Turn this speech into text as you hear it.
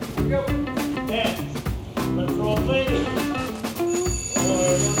go. And let's roll ladies.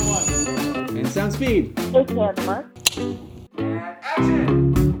 And sound speed. Hey, camera. And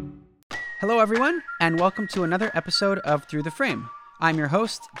action. Hello, everyone, and welcome to another episode of Through the Frame. I'm your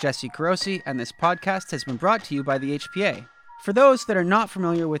host, Jesse Carosi, and this podcast has been brought to you by the HPA. For those that are not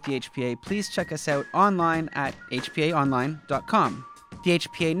familiar with the HPA, please check us out online at hpaonline.com. The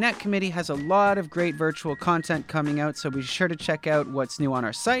HPA Net Committee has a lot of great virtual content coming out, so be sure to check out what's new on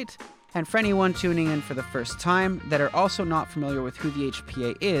our site. And for anyone tuning in for the first time that are also not familiar with who the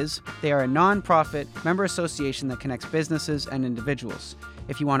HPA is, they are a non-profit member association that connects businesses and individuals.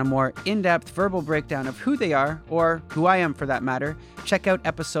 If you want a more in-depth verbal breakdown of who they are, or who I am for that matter, check out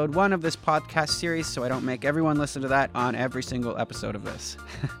episode 1 of this podcast series so I don't make everyone listen to that on every single episode of this.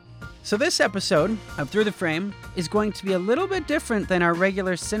 So this episode of Through the Frame is going to be a little bit different than our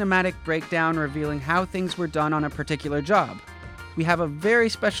regular cinematic breakdown revealing how things were done on a particular job. We have a very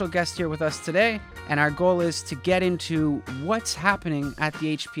special guest here with us today, and our goal is to get into what's happening at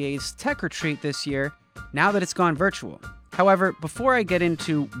the HPA's Tech Retreat this year, now that it's gone virtual. However, before I get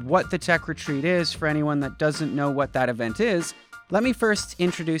into what the Tech Retreat is for anyone that doesn't know what that event is, let me first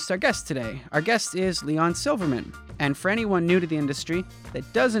introduce our guest today. Our guest is Leon Silverman. And for anyone new to the industry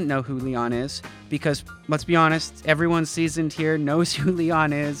that doesn't know who Leon is, because let's be honest, everyone seasoned here knows who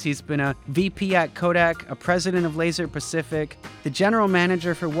Leon is. He's been a VP at Kodak, a president of Laser Pacific, the general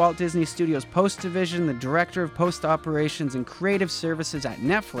manager for Walt Disney Studios Post Division, the director of post operations and creative services at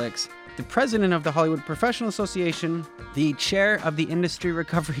Netflix, the president of the Hollywood Professional Association, the chair of the Industry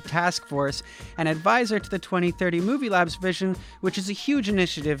Recovery Task Force, and advisor to the 2030 Movie Labs vision, which is a huge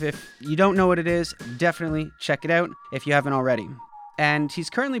initiative. If you don't know what it is, definitely check it out if you haven't already. And he's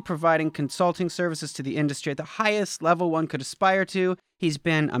currently providing consulting services to the industry at the highest level one could aspire to. He's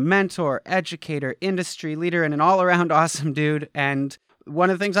been a mentor, educator, industry leader, and an all-around awesome dude. And one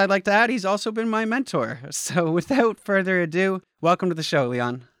of the things I'd like to add, he's also been my mentor. So without further ado, welcome to the show,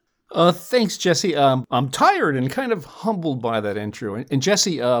 Leon. Thanks, Jesse. I'm tired and kind of humbled by that intro. And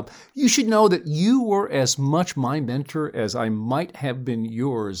Jesse, you should know that you were as much my mentor as I might have been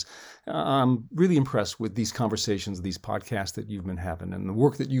yours. I'm really impressed with these conversations, these podcasts that you've been having and the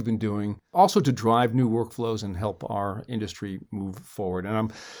work that you've been doing, also to drive new workflows and help our industry move forward. And I'm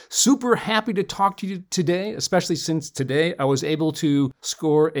super happy to talk to you today, especially since today I was able to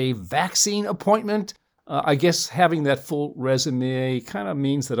score a vaccine appointment. I guess having that full resume kind of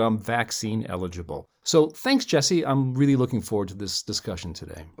means that I'm vaccine eligible. So thanks, Jesse. I'm really looking forward to this discussion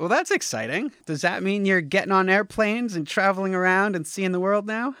today. Well, that's exciting. Does that mean you're getting on airplanes and traveling around and seeing the world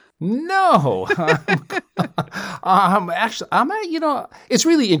now? No, it's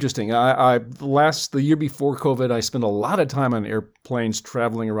really interesting. The year before COVID, I spent a lot of time on airplanes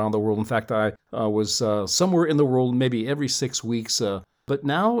traveling around the world. In fact, I was somewhere in the world maybe every 6 weeks. But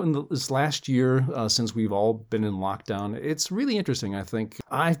now in this last year, since we've all been in lockdown, it's really interesting, I think.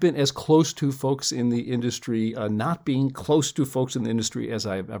 I've been as close to folks in the industry, not being close to folks in the industry as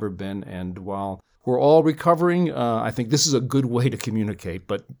I've ever been. And while we're all recovering, I think this is a good way to communicate,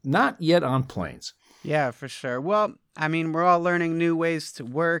 but not yet on planes. Yeah, for sure. Well, I mean, we're all learning new ways to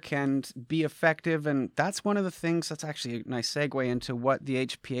work and be effective. And that's one of the things that's actually a nice segue into what the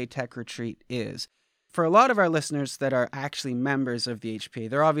HPA Tech Retreat is. For a lot of our listeners that are actually members of the HPA,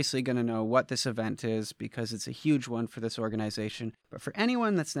 they're obviously going to know what this event is because it's a huge one for this organization. But for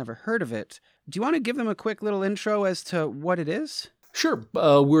anyone that's never heard of it, do you want to give them a quick little intro as to what it is? Sure.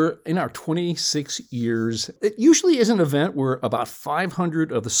 We're in our 26 years. It usually is an event where about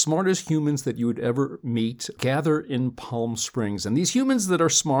 500 of the smartest humans that you would ever meet gather in Palm Springs. And these humans that are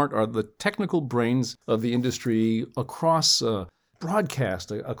smart are the technical brains of the industry across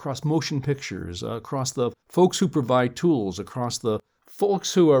broadcast, across motion pictures, across the folks who provide tools, across the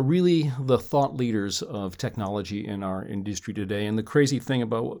folks who are really the thought leaders of technology in our industry today. And the crazy thing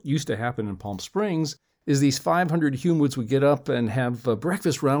about what used to happen in Palm Springs is these 500 humans would get up and have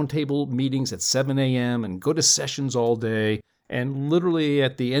breakfast roundtable meetings at 7 a.m. and go to sessions all day. And literally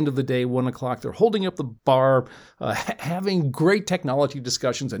at the end of the day, 1 o'clock, they're holding up the bar, having great technology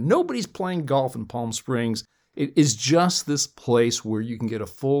discussions, and nobody's playing golf in Palm Springs. It is just this place where you can get a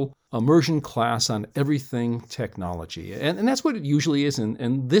full immersion class on everything technology. And that's what it usually is.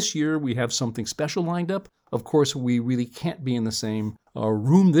 And this year we have something special lined up. Of course, we really can't be in the same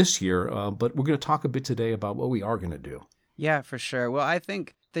room this year, but we're going to talk a bit today about what we are going to do. Yeah, for sure. Well, I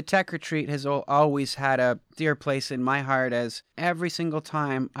think the Tech Retreat has always had a dear place in my heart, as every single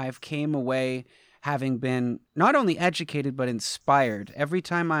time I've came away having been not only educated, but inspired. Every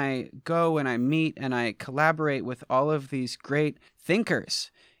time I go and I meet and I collaborate with all of these great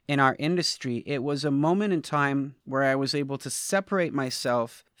thinkers in our industry, it was a moment in time where I was able to separate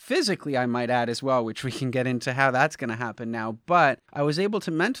myself physically, I might add as well, which we can get into how that's going to happen now. But I was able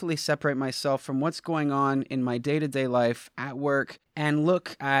to mentally separate myself from what's going on in my day-to-day life at work and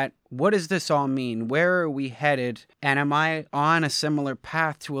look at what does this all mean? Where are we headed? And am I on a similar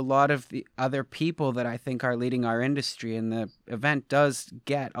path to a lot of the other people that I think are leading our industry? And the event does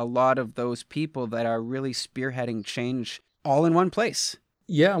get a lot of those people that are really spearheading change all in one place.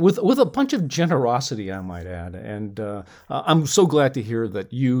 Yeah, with a bunch of generosity, I might add. And I'm so glad to hear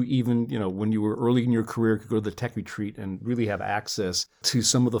that you, even when you were early in your career, could go to the tech retreat and really have access to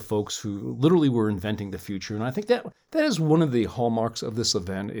some of the folks who literally were inventing the future. And I think that is one of the hallmarks of this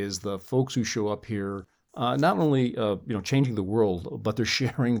event is the folks who show up here, not only changing the world, but they're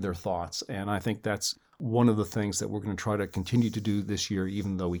sharing their thoughts. And I think that's one of the things that we're going to try to continue to do this year,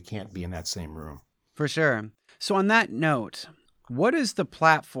 even though we can't be in that same room. For sure. So on that note, what is the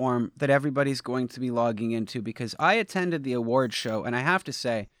platform that everybody's going to be logging into? Because I attended the award show, and I have to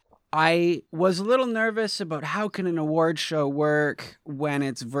say, I was a little nervous about how can an award show work when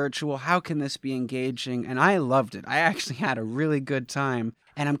it's virtual? How can this be engaging? And I loved it. I actually had a really good time.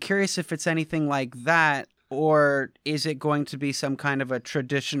 And I'm curious if it's anything like that, or is it going to be some kind of a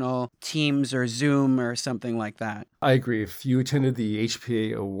traditional Teams or Zoom or something like that? I agree. If you attended the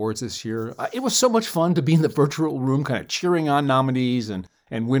HPA Awards this year, it was so much fun to be in the virtual room, kind of cheering on nominees and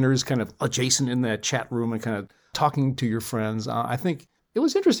winners, kind of adjacent in that chat room and kind of talking to your friends. I think it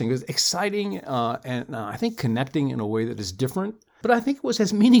was interesting. It was exciting and I think connecting in a way that is different. But I think it was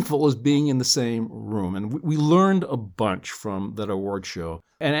as meaningful as being in the same room. And we learned a bunch from that award show.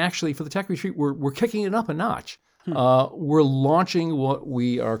 And actually, for the Tech Retreat, we're kicking it up a notch. We're launching what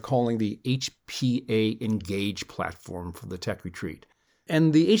we are calling the HPA Engage platform for the Tech Retreat.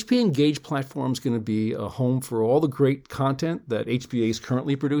 And the HPA Engage platform is going to be a home for all the great content that HPA is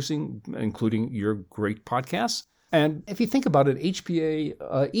currently producing, including your great podcasts. And if you think about it,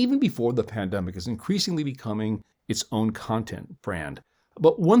 HPA, even before the pandemic, is increasingly becoming its own content brand.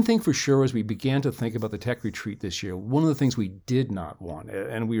 But one thing for sure, as we began to think about the Tech Retreat this year, one of the things we did not want,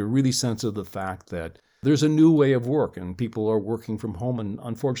 and we were really sensitive to the fact that there's a new way of work and people are working from home. And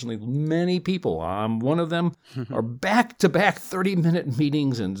unfortunately, many people, I'm one of them, are back-to-back 30-minute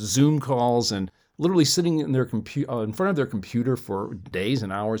meetings and Zoom calls and literally sitting in their in front of their computer for days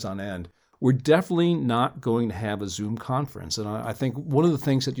and hours on end. We're definitely not going to have a Zoom conference. And I think one of the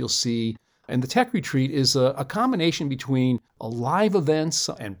things that you'll see and the Tech Retreat is a combination between live events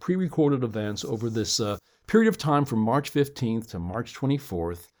and pre-recorded events over this period of time from March 15th to March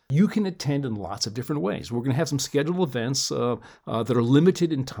 24th. You can attend in lots of different ways. We're going to have some scheduled events that are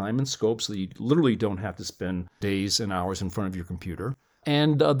limited in time and scope, so you literally don't have to spend days and hours in front of your computer.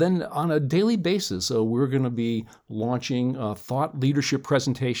 And then on a daily basis, we're going to be launching thought leadership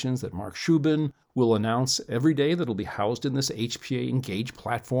presentations that Mark Shubin will announce every day that'll be housed in this HPA Engage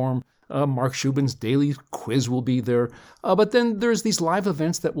platform. Mark Shubin's daily quiz will be there. But then there's these live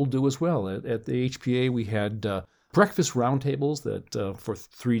events that we'll do as well. At the HPA, we had breakfast roundtables that for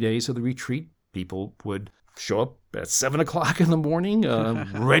 3 days of the retreat, people would show up at 7 o'clock in the morning,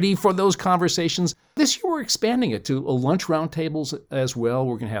 ready for those conversations. This year, we're expanding it to lunch roundtables as well.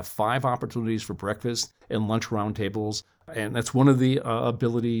 We're going to have 5 opportunities for breakfast and lunch roundtables. And that's one of the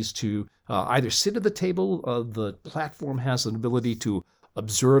abilities to either sit at the table. The platform has an ability to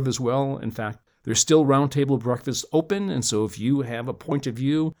observe as well. In fact, there's still roundtable breakfast open. And so if you have a point of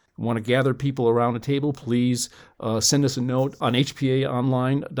view, want to gather people around a table, please send us a note on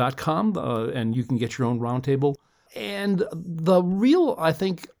hpaonline.com and you can get your own roundtable. And the real, I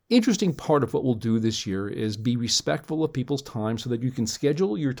think, interesting part of what we'll do this year is be respectful of people's time so that you can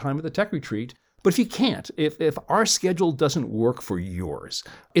schedule your time at the Tech Retreat. But if you can't, if our schedule doesn't work for yours,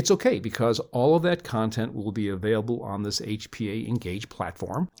 it's okay because all of that content will be available on this HPA Engage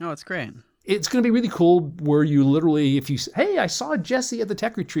platform. Oh, it's great. It's going to be really cool where you literally, if you say, hey, I saw Jesse at the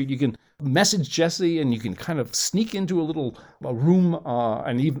Tech Retreat, you can message Jesse and you can kind of sneak into a room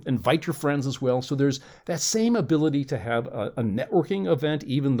and even invite your friends as well. So there's that same ability to have a networking event,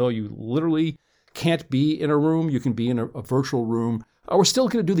 even though you literally can't be in a room, you can be in a virtual room. We're still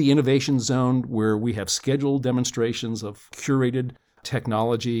going to do the Innovation Zone where we have scheduled demonstrations of curated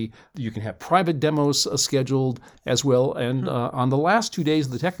technology. You can have private demos scheduled as well. And on the last 2 days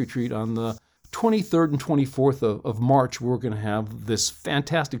of the Tech Retreat, on the 23rd and 24th of March, we're going to have this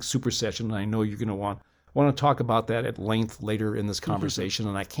fantastic super session. And I know you're going to want to talk about that at length later in this conversation,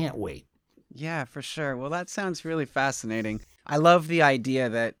 and I can't wait. Yeah, for sure. Well, that sounds really fascinating. I love the idea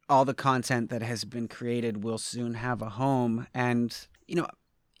that all the content that has been created will soon have a home. And,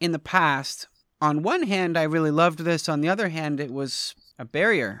 in the past, on one hand, I really loved this. On the other hand, it was a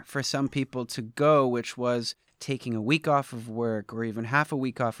barrier for some people to go, which was taking a week off of work or even half a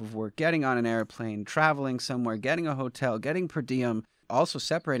week off of work, getting on an airplane, traveling somewhere, getting a hotel, getting per diem, also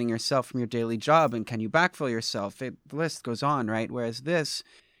separating yourself from your daily job, and can you backfill yourself? The list goes on, right? Whereas this,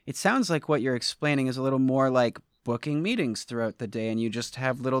 it sounds like what you're explaining is a little more like booking meetings throughout the day, and you just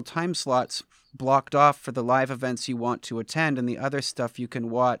have little time slots blocked off for the live events you want to attend, and the other stuff you can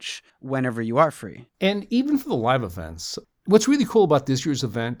watch whenever you are free. And even for the live events, what's really cool about this year's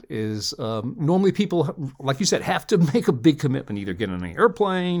event is normally people, like you said, have to make a big commitment, either get on an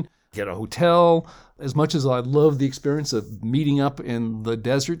airplane, get a hotel. As much as I love the experience of meeting up in the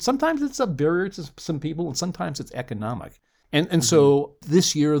desert, sometimes it's a barrier to some people, and sometimes it's economic. And so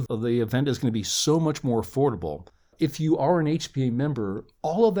this year, the event is going to be so much more affordable. If you are an HPA member,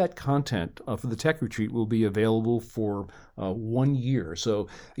 all of that content for the tech retreat will be available for 1 year. So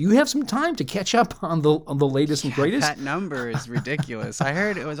you have some time to catch up on the latest and greatest. That number is ridiculous. I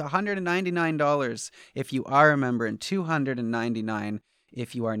heard it was $199 if you are a member and $299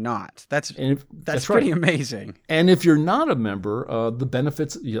 if you are not. That's pretty amazing. And if you're not a member, the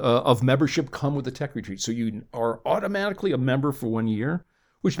benefits of membership come with the tech retreat. So you are automatically a member for 1 year,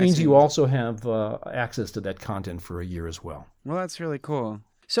 which means you also have access to that content for a year as well. Well, that's really cool.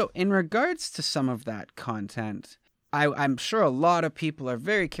 So in regards to some of that content, I'm sure a lot of people are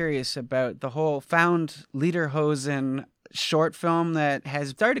very curious about the whole Found Lederhosen short film that has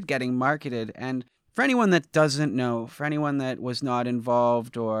started getting marketed. And for anyone that doesn't know, for anyone that was not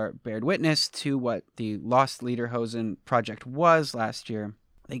involved or bared witness to what the Lost Lederhosen project was last year,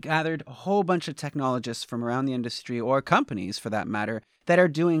 they gathered a whole bunch of technologists from around the industry, or companies for that matter, that are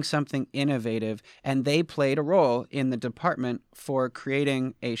doing something innovative, and they played a role in the department for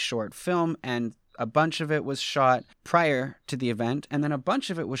creating a short film, and a bunch of it was shot prior to the event, and then a bunch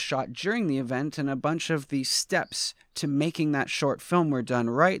of it was shot during the event, and a bunch of the steps to making that short film were done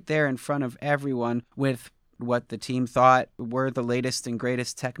right there in front of everyone with what the team thought were the latest and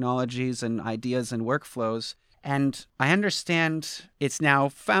greatest technologies and ideas and workflows. And I understand it's now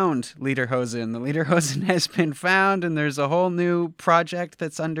found Lederhosen. The Lederhosen has been found, and there's a whole new project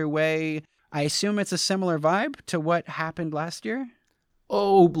that's underway. I assume it's a similar vibe to what happened last year?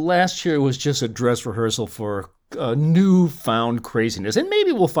 Oh, last year was just a dress rehearsal for newfound craziness, and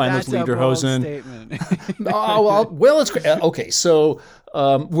maybe we'll find this Lederhosen. It's okay. So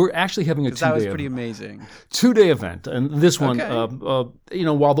we're actually having a 2-day. That was pretty amazing. 2-day event, and this one,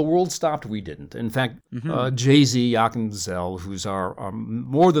 while the world stopped, we didn't. In fact, Jay-Z Joachim Zell, who's our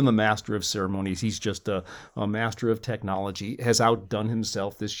more than the master of ceremonies, he's just a master of technology, has outdone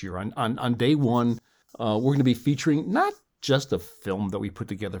himself this year. On day one, we're going to be featuring not just a film that we put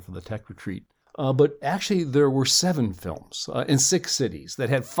together for the tech retreat, but actually there were 7 films in 6 cities that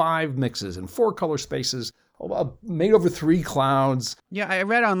had 5 mixes and 4 color spaces, made over 3 clouds. Yeah, I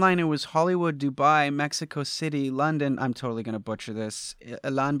read online it was Hollywood, Dubai, Mexico City, London, I'm totally going to butcher this,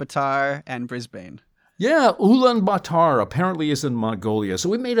 Ulaanbaatar, and Brisbane. Yeah, Ulaanbaatar apparently is in Mongolia. So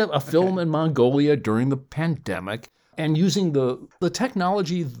we made a film in Mongolia during the pandemic, and using the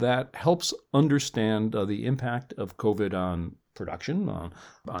technology that helps understand the impact of COVID on production,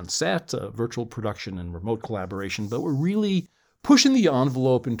 on set, virtual production, and remote collaboration. But we're really pushing the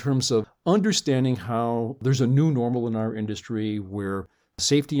envelope in terms of understanding how there's a new normal in our industry where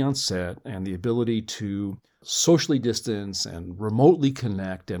safety on set and the ability to socially distance and remotely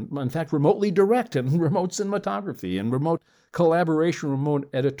connect, and in fact, remotely direct, and remote cinematography and remote collaboration, remote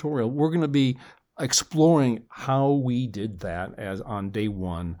editorial. We're going to be exploring how we did that as on day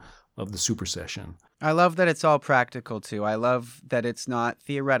one of the super session. I love that it's all practical too. I love that it's not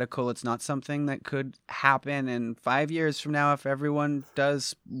theoretical. It's not something that could happen in 5 years from now if everyone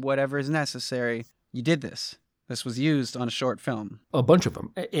does whatever is necessary. You did this. This was used on a short film. A bunch of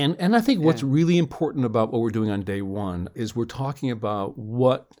them. And I think what's really important about what we're doing on day one is we're talking about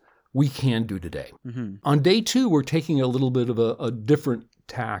what we can do today. Mm-hmm. On day two, we're taking a little bit of a different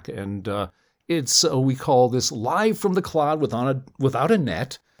tack, and it's we call this live from the cloud without a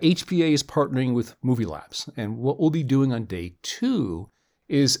net. HPA is partnering with Movie Labs, and what we'll be doing on day two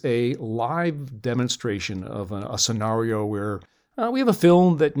is a live demonstration of a scenario where we have a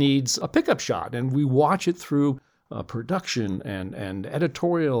film that needs a pickup shot, and we watch it through production and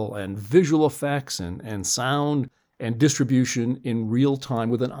editorial and visual effects and sound and distribution in real time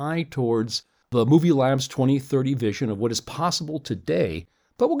with an eye towards the Movie Labs 2030 vision of what is possible today.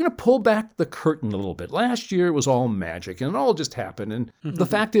 But we're going to pull back the curtain a little bit. Last year, it was all magic, and it all just happened. And the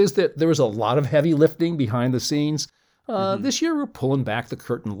fact is that there was a lot of heavy lifting behind the scenes. This year, we're pulling back the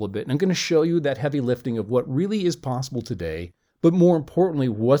curtain a little bit, and I'm going to show you that heavy lifting of what really is possible today, but more importantly,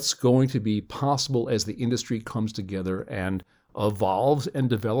 what's going to be possible as the industry comes together and evolves and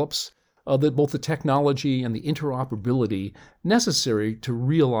develops both the technology and the interoperability necessary to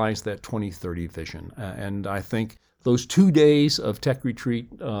realize that 2030 vision. And I think those 2 days of Tech Retreat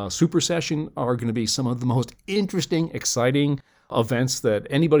Super Session are going to be some of the most interesting, exciting events that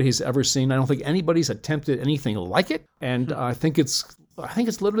anybody has ever seen. I don't think anybody's attempted anything like it, and I think it's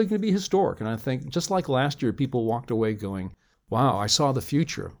literally going to be historic. And I think just like last year, people walked away going, "Wow, I saw the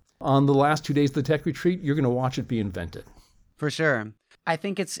future." On the last 2 days of the Tech Retreat, you're going to watch it be invented. For sure. I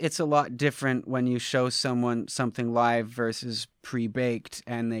think it's a lot different when you show someone something live versus pre-baked,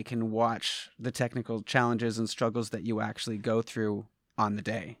 and they can watch the technical challenges and struggles that you actually go through on the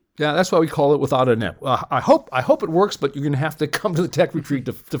day. Yeah, that's why we call it Without a Net. I hope it works, but you're going to have to come to the Tech Retreat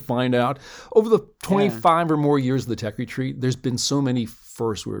to find out. Over the 25 or more years of the Tech Retreat, there's been so many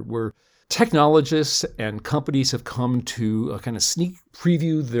firsts where technologists and companies have come to kind of sneak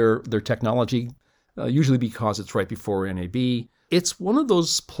preview their technology, usually because it's right before NAB. It's one of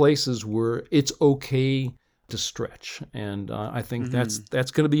those places where it's okay to stretch, and I think that's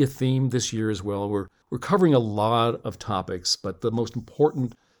going to be a theme this year as well. We're covering a lot of topics, but the most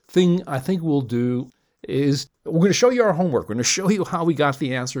important thing I think we'll do is we're going to show you our homework. We're going to show you how we got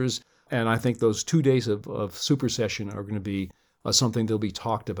the answers, and I think those 2 days of Super Session are going to be something that'll be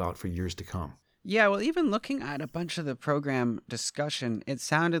talked about for years to come. Yeah, well, even looking at a bunch of the program discussion, it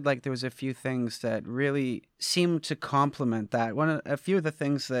sounded like there was a few things that really seemed to complement that. A few of the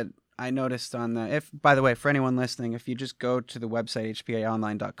things that I noticed by the way, for anyone listening, if you just go to the website,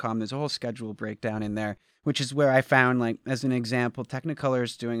 hpaonline.com, there's a whole schedule breakdown in there, which is where I found, like, as an example, Technicolor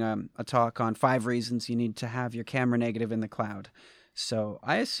is doing a talk on 5 reasons you need to have your camera negative in the cloud. So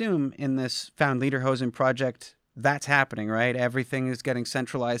I assume in this Found Lederhosen project, that's happening, right? Everything is getting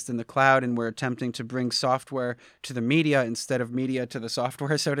centralized in the cloud, and we're attempting to bring software to the media instead of media to the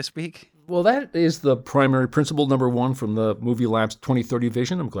software, so to speak. Well, that is the primary principle number 1 from the Movie Labs 2030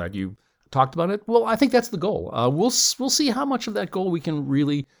 vision. I'm glad you talked about it. Well, I think that's the goal. We'll see how much of that goal we can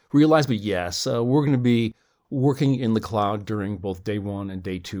really realize. But yes, we're going to be working in the cloud during both day 1 and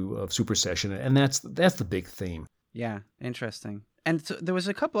day 2 of Super Session, and that's the big theme. Yeah, interesting. And so there was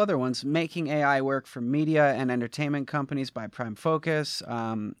a couple other ones, making AI work for media and entertainment companies by Prime Focus.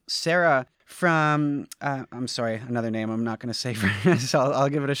 Sarah from, I'm sorry, another name I'm not going to say, so I'll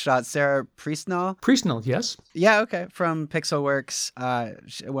give it a shot. Sarah Priestnall? Priestnall, yes. Yeah, okay, from Pixelworks.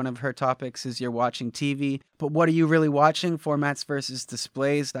 One of her topics is you're watching TV, but what are you really watching? Formats versus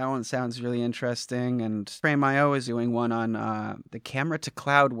displays. That one sounds really interesting. And Frame.io is doing one on the camera to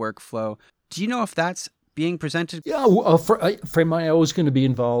cloud workflow. Do you know if that's being presented? Yeah, Frame.io is going to be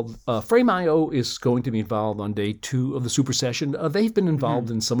involved. Frame.io is going to be involved on day 2 of the Super Session. They've been involved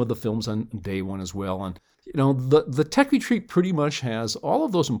in some of the films on day 1 as well. And the Tech Retreat pretty much has all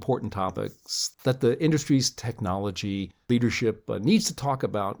of those important topics that the industry's technology leadership needs to talk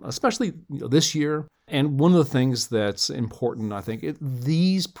about, especially this year. And one of the things that's important, I think,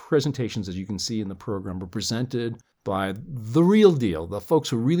 these presentations, as you can see in the program, were presented by the real deal, the folks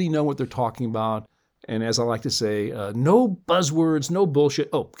who really know what they're talking about. And as I like to say, no buzzwords, no bullshit.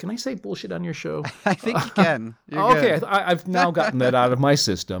 Oh, can I say bullshit on your show? I think you can. Okay, I've now gotten that out of my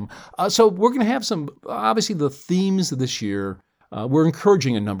system. So we're going to have obviously the themes this year. We're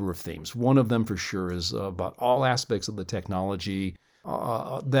encouraging a number of themes. One of them for sure is about all aspects of the technology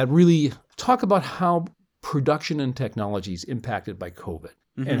that really talk about how production and technology is impacted by COVID.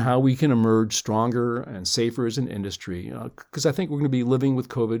 And how we can emerge stronger and safer as an industry, because I think we're going to be living with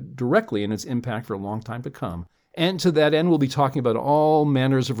COVID directly and its impact for a long time to come. And to that end, we'll be talking about all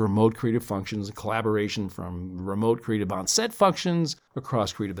manners of remote creative functions and collaboration, from remote creative on-set functions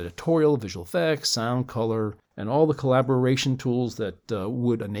across creative editorial, visual effects, sound, color, and all the collaboration tools that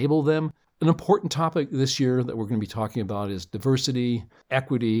would enable them. An important topic this year that we're going to be talking about is diversity,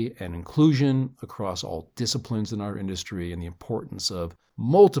 equity, and inclusion across all disciplines in our industry, and the importance of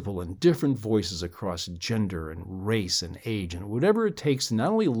multiple and different voices across gender and race and age and whatever it takes to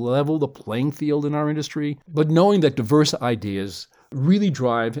not only level the playing field in our industry, but knowing that diverse ideas really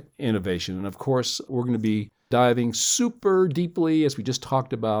drive innovation. And of course, we're going to be diving super deeply, as we just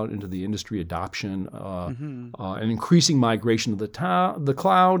talked about, into the industry adoption and increasing migration to the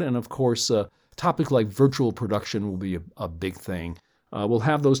cloud. And of course, topics like virtual production will be a big thing. We'll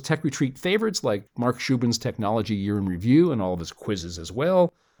have those Tech Retreat favorites like Mark Shubin's Technology Year in Review and all of his quizzes as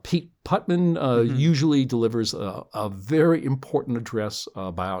well. Pete Putman usually delivers a very important address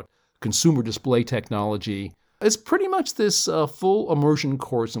about consumer display technology. It's pretty much this full immersion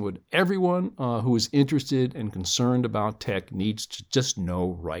course in what everyone who is interested and concerned about tech needs to just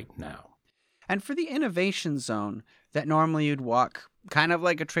know right now. And for the innovation zone that normally you'd walk kind of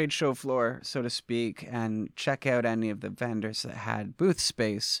like a trade show floor, so to speak, and check out any of the vendors that had booth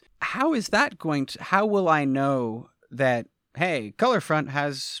space, how will I know that, hey, Colorfront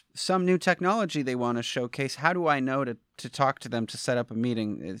has some new technology they want to showcase? How do I know to talk to them to set up a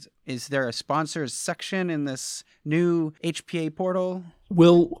meeting? Is there a sponsors section in this new HPA portal?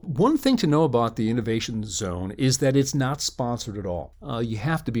 Well, one thing to know about the Innovation Zone is that it's not sponsored at all. You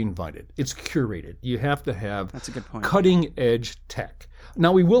have to be invited. It's curated. You have to have That's a good point. Cutting edge tech.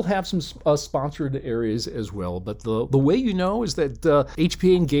 Now, we will have some sponsored areas as well, but the way you know is that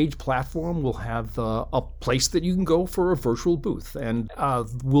HPA Engage platform will have a place that you can go for a virtual booth. And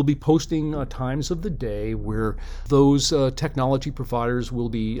we'll be posting times of the day where those technology providers will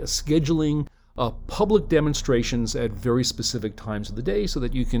be scheduling public demonstrations at very specific times of the day so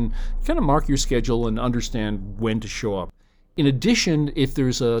that you can kind of mark your schedule and understand when to show up. In addition, if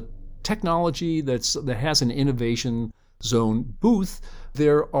there's a technology that has an Innovation Zone booth,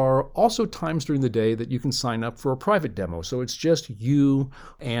 there are also times during the day that you can sign up for a private demo. So it's just you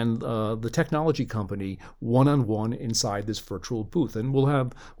and the technology company one-on-one inside this virtual booth, and we'll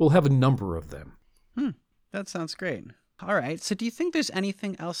have a number of them. That sounds great. All right. So do you think there's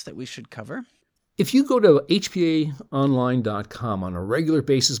anything else that we should cover? If you go to hpaonline.com on a regular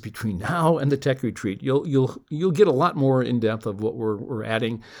basis between now and the Tech Retreat, you'll get a lot more in depth of what we're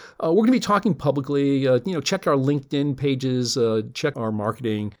adding. We're going to be talking publicly. Check our LinkedIn pages. Check our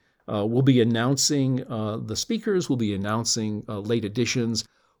marketing. We'll be announcing the speakers. We'll be announcing late editions.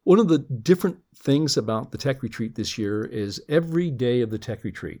 One of the different things about the Tech Retreat this year is every day of the Tech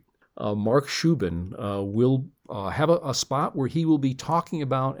Retreat, Mark Shubin will have a spot where he will be talking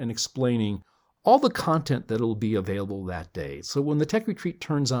about and explaining all the content that will be available that day. So when the Tech Retreat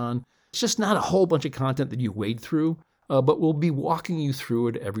turns on, it's just not a whole bunch of content that you wade through, but we'll be walking you through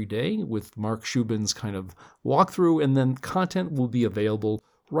it every day with Mark Shubin's kind of walkthrough, and then content will be available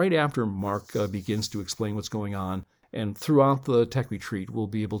right after Mark begins to explain what's going on. And throughout the Tech Retreat, we'll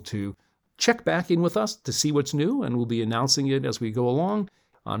be able to check back in with us to see what's new, and we'll be announcing it as we go along.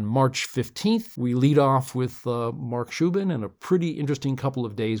 On March 15th, we lead off with Mark Shubin and a pretty interesting couple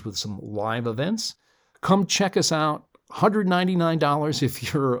of days with some live events. Come check us out. $199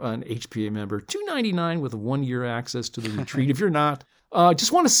 if you're an HPA member, $299 with a 1-year access to the retreat. If you're not,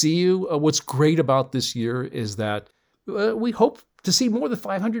 just want to see you. What's great about this year is that we hope to see more than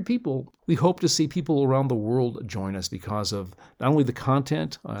 500 people. We hope to see people around the world join us because of not only the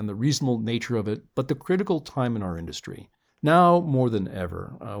content and the reasonable nature of it, but the critical time in our industry. Now more than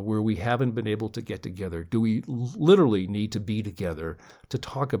ever, where we haven't been able to get together, do we literally need to be together to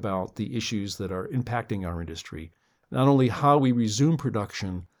talk about the issues that are impacting our industry? Not only how we resume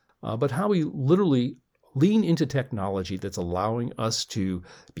production, but how we literally lean into technology that's allowing us to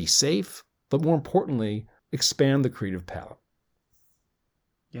be safe, but more importantly, expand the creative palette.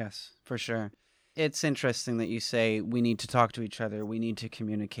 Yes, for sure. It's interesting that you say we need to talk to each other, we need to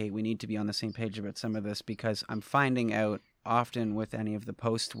communicate, we need to be on the same page about some of this, because I'm finding out often with any of the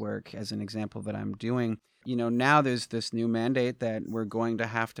post work, as an example that I'm doing, now there's this new mandate that we're going to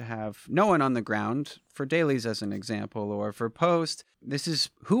have no one on the ground for dailies, as an example, or for post. This is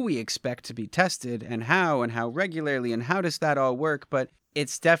who we expect to be tested and how regularly, and how does that all work? But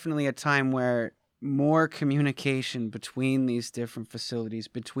it's definitely a time where more communication between these different facilities,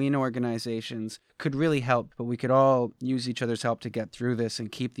 between organizations, could really help, but we could all use each other's help to get through this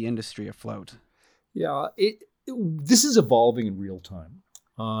and keep the industry afloat. Yeah, this is evolving in real time.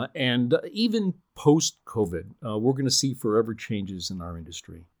 And even post-COVID, we're going to see forever changes in our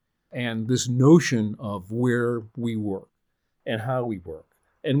industry. And this notion of where we work and how we work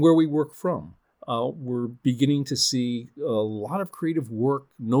and where we work from. We're beginning to see a lot of creative work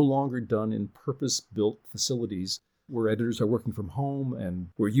no longer done in purpose-built facilities where editors are working from home, and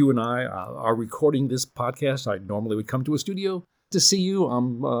where you and I are recording this podcast. I normally would come to a studio to see you.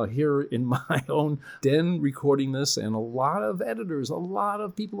 I'm here in my own den recording this, and a lot of editors, a lot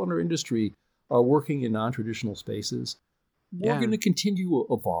of people in our industry are working in non-traditional spaces. We're going to continue to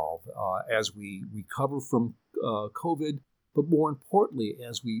evolve as we recover from COVID, but more importantly,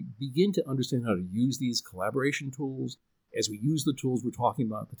 as we begin to understand how to use these collaboration tools, as we use the tools we're talking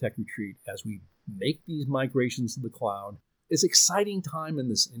about at the Tech Retreat, as we make these migrations to the cloud. It's an exciting time in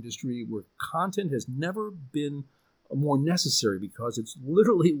this industry where content has never been more necessary, because it's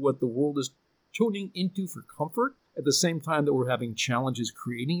literally what the world is tuning into for comfort at the same time that we're having challenges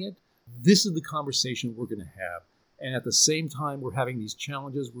creating it. This is the conversation we're going to have. And at the same time we're having these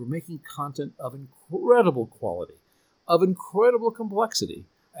challenges, we're making content of incredible quality, of incredible complexity,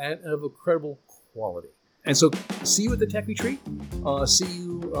 and of incredible quality. And so see you at the Tech Retreat. See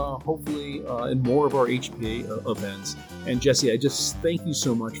you hopefully in more of our HPA events. And Jesse, I just thank you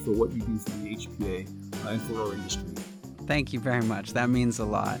so much for what you do for the HPA and for our industry. Thank you very much. That means a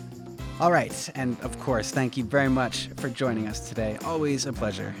lot. All right. And of course, thank you very much for joining us today. Always a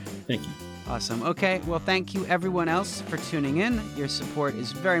pleasure. Thank you. Awesome. Okay, well, thank you everyone else for tuning in. Your support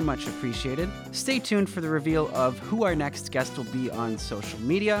is very much appreciated. Stay tuned for the reveal of who our next guest will be on social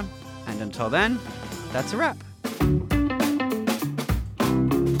media. And until then, that's a wrap.